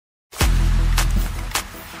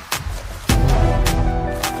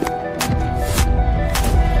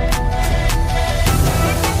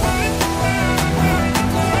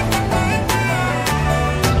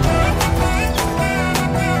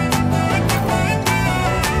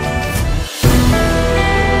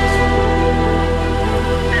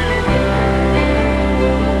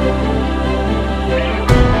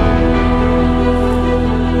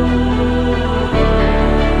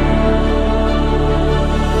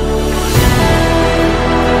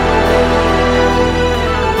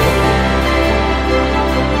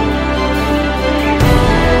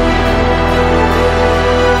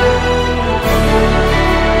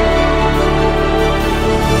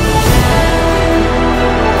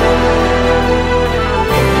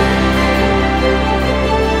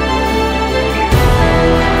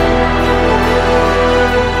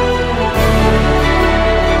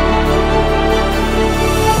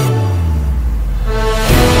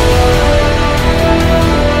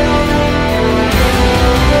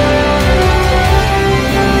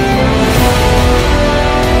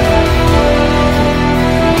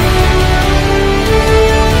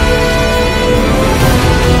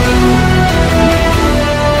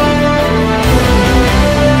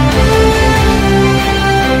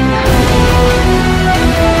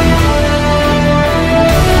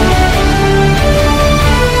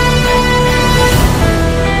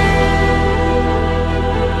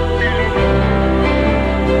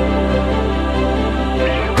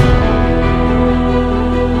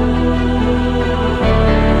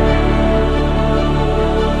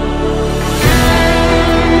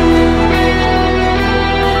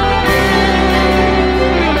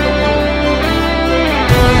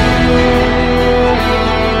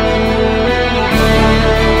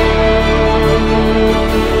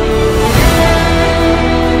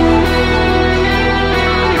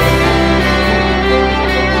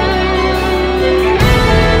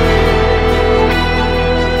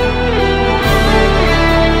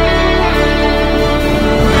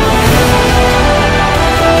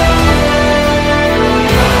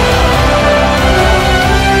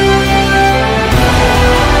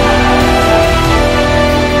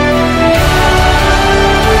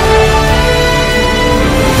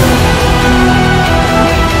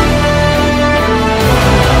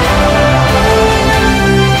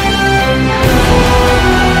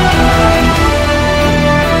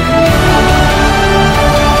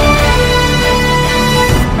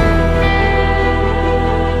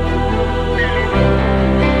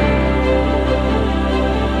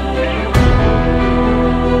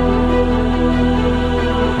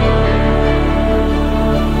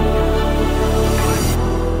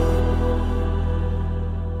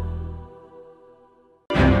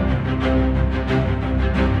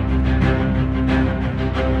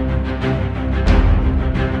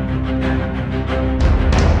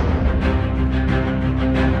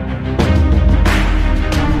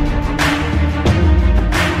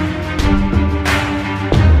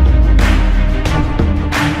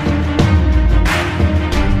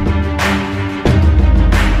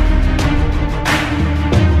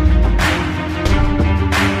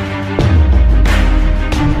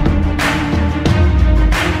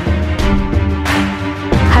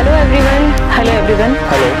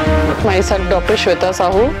myself Dr. Shweta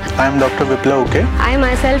Sahu. I am Dr. Bhilai. Okay. I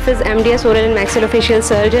myself is MDS oral and maxillofacial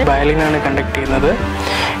surgeon. BioLine ആണ് conduct ചെയ്യുന്നത്.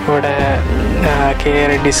 ഇവിടെ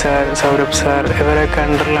K.A.Reddy sir, Saurabh sir ഇവരൊക്കെ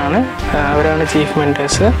അണ്ടറിലാണ്. അവരാണ് chief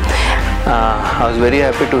mentors. I was very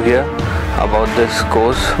happy to hear about this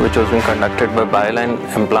course which was being conducted by BioLine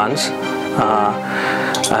Implants.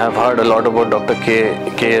 I have heard a lot about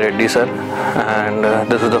Dr.K.A.Reddy sir, and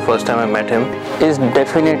this is the first time I met him. He's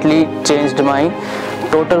definitely changed my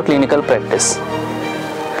total clinical practice.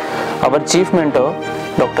 Our chief mentor,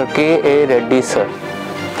 Dr. K.A.Reddy sir,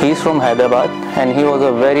 he is from Hyderabad and he was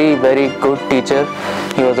a very good teacher.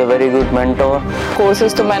 He was a very good mentor.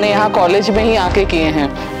 Courses तो मैंने यहाँ college में ही आके किए हैं,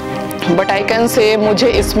 but I can say मुझे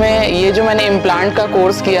इसमें ये जो मैंने इम्प्लांट का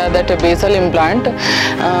कोर्स किया, that basal implant,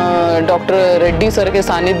 doctor Reddy sir के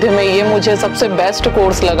सानिध्य में, ये मुझे सबसे बेस्ट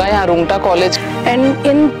कोर्स लगा यहाँ Rungta college. And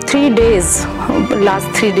in 3 days, last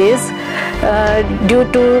 3 days, due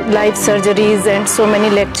to live surgeries and so many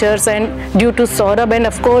lectures, and due to Saurabh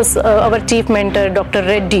and of course our chief mentor Dr.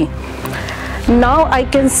 Reddy, now I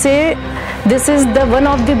can say this is the one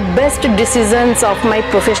of the best decisions of my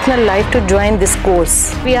professional life to join this course.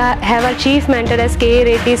 We have our chief mentor as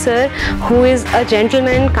K.A.Reddy sir, who is a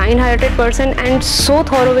gentleman, kind-hearted person and so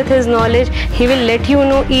thorough with his knowledge. He will let you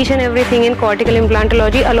know each and everything in cortical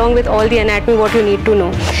implantology along with all the anatomy what you need to know.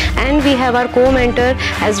 And we have our co-mentor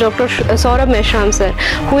as Dr. Saurabh sir,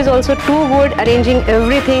 who is also too good, arranging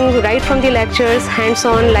everything right from the lectures,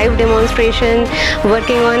 hands-on, live demonstration,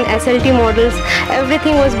 working on SLT models.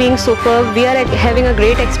 Everything was being superb. We are having a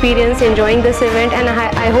great experience enjoying this event, and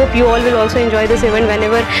I hope you all will also enjoy this event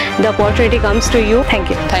whenever the opportunity comes to you. Thank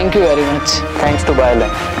you. Thank you very much. Thanks to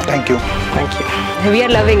BioLine. Thank you. Thank you. We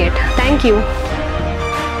are loving it. Thank you.